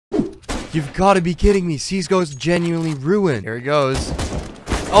You've got to be kidding me. CSGO's genuinely ruined. Here he goes.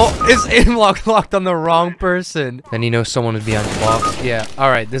 Oh, his aim locked on the wrong person. Then he knows someone is behind the box. Yeah,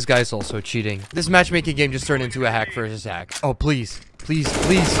 alright, this guy's also cheating. This matchmaking game just turned into a hack versus hack. Oh, please. Please,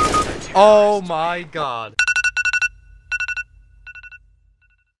 please. Oh my god.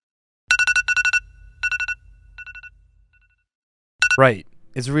 Right,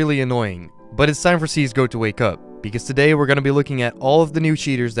 it's really annoying. But it's time for CSGO to wake up. Because today we're going to be looking at all of the new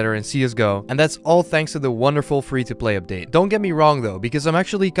cheaters that are in CSGO, and that's all thanks to the wonderful free-to-play update. Don't get me wrong though, because I'm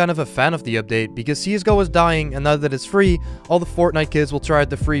actually kind of a fan of the update, because CSGO is dying, and now that it's free, all the Fortnite kids will try out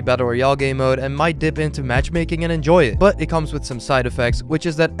the free Battle Royale game mode and might dip into matchmaking and enjoy it. But it comes with some side effects, which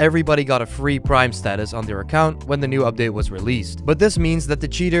is that everybody got a free Prime status on their account when the new update was released. But this means that the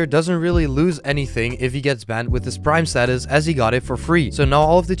cheater doesn't really lose anything if he gets banned with his Prime status, as he got it for free. So now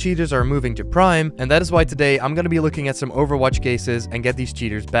all of the cheaters are moving to Prime, and that is why today I'm going to be looking at some Overwatch cases and get these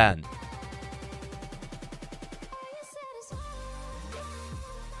cheaters banned.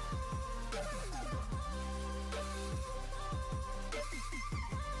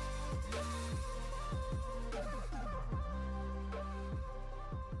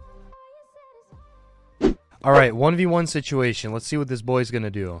 Alright, 1v1 situation. Let's see what this boy's gonna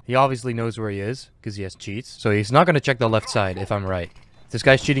do. He obviously knows where he is, because he has cheats. So he's not gonna check the left side, if I'm right. If this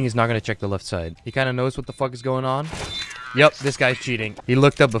guy's cheating, he's not gonna check the left side. He kind of knows what the fuck is going on. Yep, this guy's cheating. He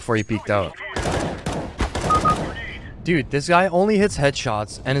looked up before he peeked out. Dude, this guy only hits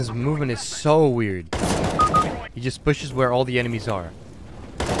headshots, and his movement is so weird. He just pushes where all the enemies are.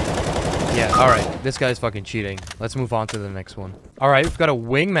 Yeah, alright. This guy's fucking cheating. Let's move on to the next one. Alright, we've got a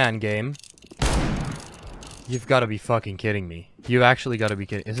wingman game. You've got to be fucking kidding me. You actually got to be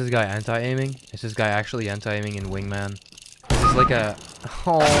kidding. Is this guy anti-aiming? Is this guy actually anti-aiming in wingman? This is like a...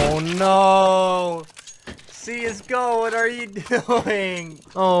 Oh no! CSGO, what are you doing?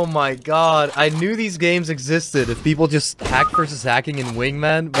 Oh my god. I knew these games existed if people just hack versus hacking in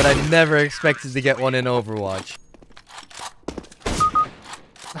wingman, but I never expected to get one in Overwatch.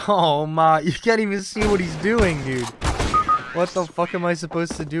 Oh my, you can't even see what he's doing, dude. What the fuck am I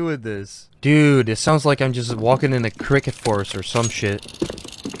supposed to do with this? Dude, it sounds like I'm just walking in a cricket forest or some shit.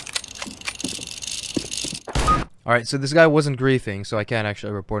 Alright, so this guy wasn't griefing, so I can't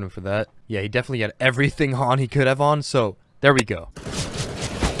actually report him for that. Yeah, he definitely had everything on he could have on, so there we go.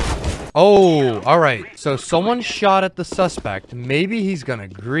 Oh, alright. So someone shot at the suspect. Maybe he's gonna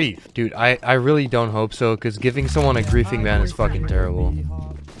grief. Dude, I really don't hope so, because giving someone a griefing ban is fucking terrible.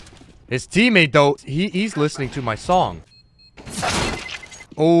 His teammate, though, he's listening to my song.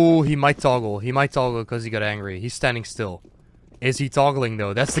 Oh, he might toggle. He might toggle because he got angry. He's standing still. Is he toggling,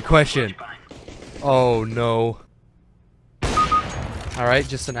 though? That's the question. Oh, no. Alright,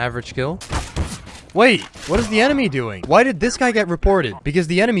 just an average kill. Wait, what is the enemy doing? Why did this guy get reported? Because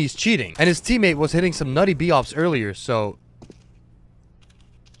the enemy is cheating. And his teammate was hitting some nutty B-ops earlier, so...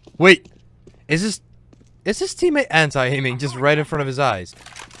 Wait. Is his teammate anti-aiming just right in front of his eyes?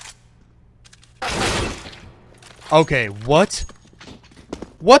 Okay, what?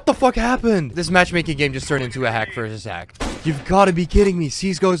 What the fuck happened? This matchmaking game just turned into a hack versus hack. You've got to be kidding me.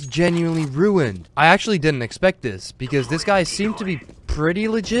 CSGO's genuinely ruined. I actually didn't expect this, because this guy seemed to be pretty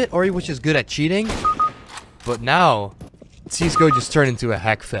legit, or he was just good at cheating. But now, CSGO just turned into a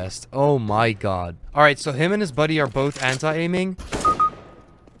hack fest. Oh my god. Alright, so him and his buddy are both anti-aiming.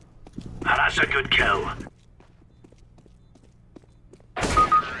 That's a good kill.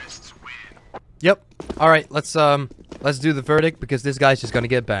 Yep. Alright, let's do the verdict, because this guy's just gonna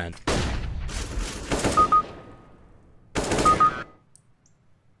get banned.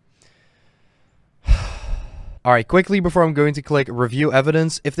 Alright, quickly before I'm going to click review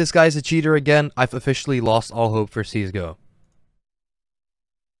evidence, if this guy's a cheater again, I've officially lost all hope for CSGO.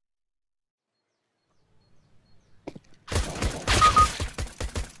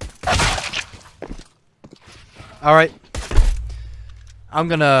 Alright. I'm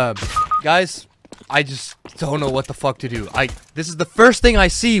gonna... Guys, I just don't know what the fuck to do. This is the first thing I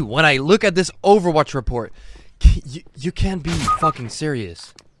see when I look at this Overwatch report. You can't be fucking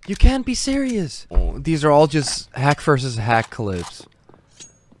serious. You can't be serious. Oh, these are all just hack versus hack clips.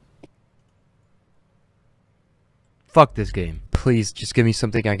 Fuck this game. Please, just give me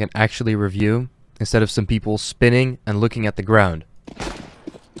something I can actually review, instead of some people spinning and looking at the ground.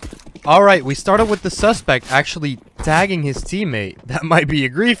 Alright, we started with the suspect actually tagging his teammate. That might be a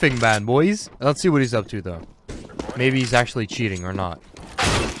griefing ban, boys. Let's see what he's up to, though. Maybe he's actually cheating or not.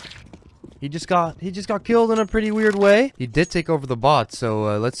 He just got killed in a pretty weird way. He did take over the bot,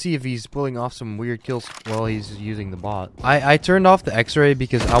 so let's see if he's pulling off some weird kills while he's using the bot. I turned off the X-ray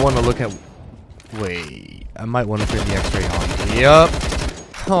because I want to look at... Wait, I might want to turn the X-ray on. Yup.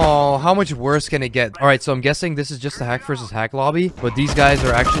 Oh, how much worse can it get? Alright, so I'm guessing this is just a hack versus hack lobby, but these guys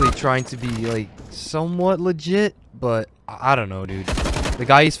are actually trying to be, like, somewhat legit, but I don't know, dude. The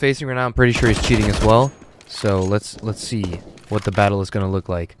guy he's facing right now, I'm pretty sure he's cheating as well. So let's see what the battle is gonna look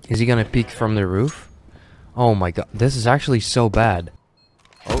like. Is he gonna peek from the roof? Oh my god, this is actually so bad.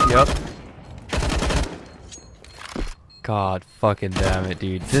 Oh, yep. God fucking damn it,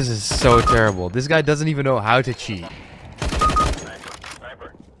 dude. This is so terrible. This guy doesn't even know how to cheat.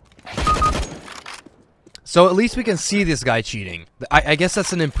 So at least we can see this guy cheating. I guess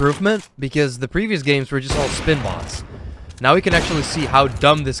that's an improvement, because the previous games were just all spin bots. Now we can actually see how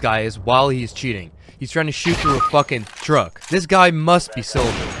dumb this guy is while he's cheating. He's trying to shoot through a fucking truck. This guy must be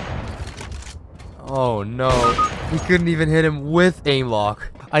silver. Oh no. He couldn't even hit him with aim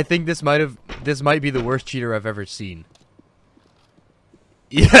lock. I think this might be the worst cheater I've ever seen.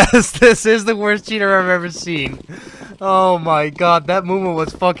 Yes, this is the worst cheater I've ever seen. Oh my god, that movement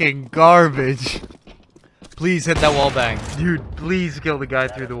was fucking garbage. Please hit that wall bang. Dude, please kill the guy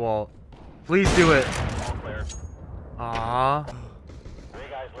through the wall. Please do it. Ah. 3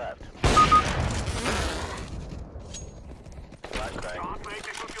 guys left.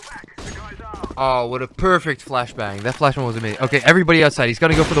 Oh, what a perfect flashbang. That flashbang was amazing. Okay, everybody outside. He's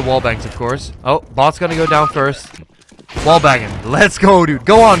gonna go for the wall bangs, of course. Oh, bot's gonna go down first. Wall bang him. Let's go, dude.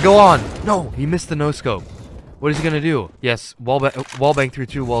 Go on, go on. No, he missed the no scope. What is he gonna do? Yes, wall bang through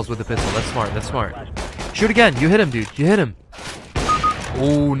 2 walls with a pistol. That's smart. That's smart. Shoot again. You hit him, dude. You hit him.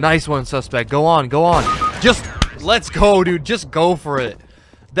 Oh, nice one, suspect. Go on, go on. Just, let's go, dude. Just go for it.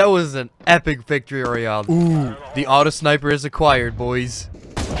 That was an epic victory royale. Ooh, the auto sniper is acquired, boys.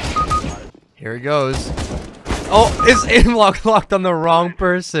 Here he goes. Oh, his aim locked on the wrong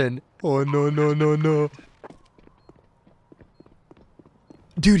person. Oh, no, no, no, no.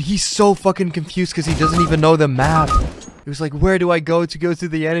 Dude, he's so fucking confused because he doesn't even know the map. He was like, where do I go to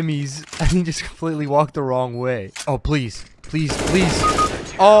the enemies? And he just completely walked the wrong way. Oh, please. Please, please.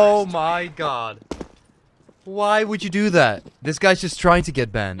 Oh my god. Why would you do that? This guy's just trying to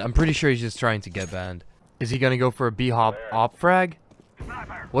get banned. I'm pretty sure he's just trying to get banned. Is he gonna go for a B-hop op frag?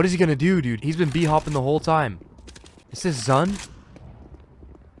 What is he gonna do, dude? He's been B-hopping the whole time. Is this Zun?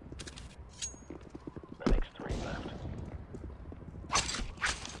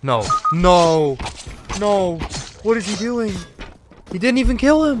 No. No. No. What is he doing? He didn't even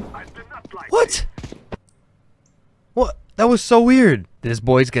kill him. What? What? That was so weird. This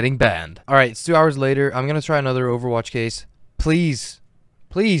boy's getting banned. Alright, it's 2 hours later. I'm gonna try another Overwatch case. Please.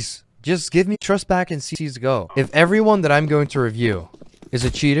 Please. Just give me trust back in CSGO. If everyone that I'm going to review is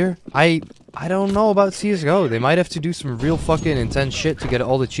a cheater, I don't know about CSGO. They might have to do some real fucking intense shit to get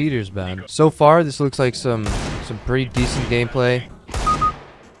all the cheaters banned. So far, this looks like some pretty decent gameplay.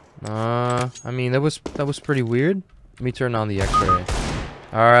 I mean, that was pretty weird. Let me turn on the X-ray.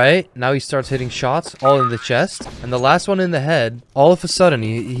 Alright, now he starts hitting shots all in the chest. And the last one in the head, all of a sudden,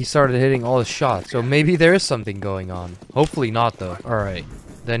 he started hitting all his shots. So maybe there is something going on. Hopefully not, though. Alright,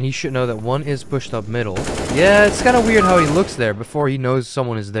 then he should know that one is pushed up middle. Yeah, it's kind of weird how he looks there before he knows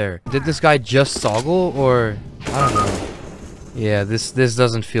someone is there. Did this guy just toggle, or... I don't know. Yeah, this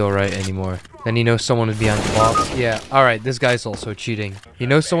doesn't feel right anymore. Then he knows someone is behind the box. Yeah, alright, this guy's also cheating. He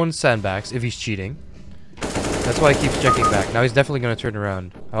knows someone sandbags if he's cheating. That's why he keeps checking back. Now he's definitely gonna turn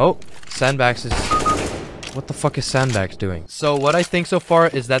around. Oh, sandbags is... What the fuck is sandbags doing? So what I think so far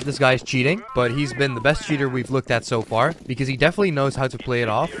is that this guy's cheating, but he's been the best cheater we've looked at so far, because he definitely knows how to play it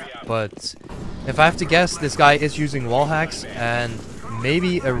off. But if I have to guess, this guy is using wall hacks and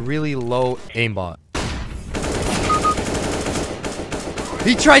maybe a really low aimbot.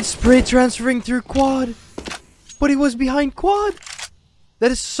 He tried spray transferring through quad, but he was behind quad.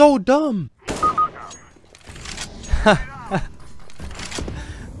 That is so dumb.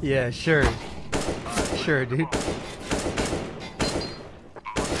 Yeah, sure. Sure, dude.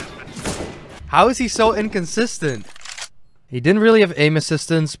 How is he so inconsistent? He didn't really have aim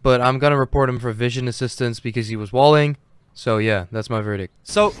assistance, but I'm gonna report him for vision assistance because he was walling. So yeah, that's my verdict.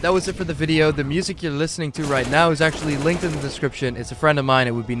 So that was it for the video. The music you're listening to right now is actually linked in the description. It's a friend of mine.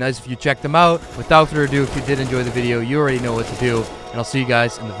 It would be nice if you checked them out. Without further ado, if you did enjoy the video, you already know what to do. And I'll see you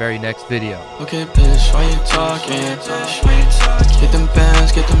guys in the very next video. Okay, bitch, why you talking? Get them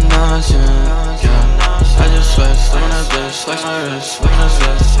bands, get them nonsense. Yeah, I just sweat, slick on that bitch, flex my wrist, flex my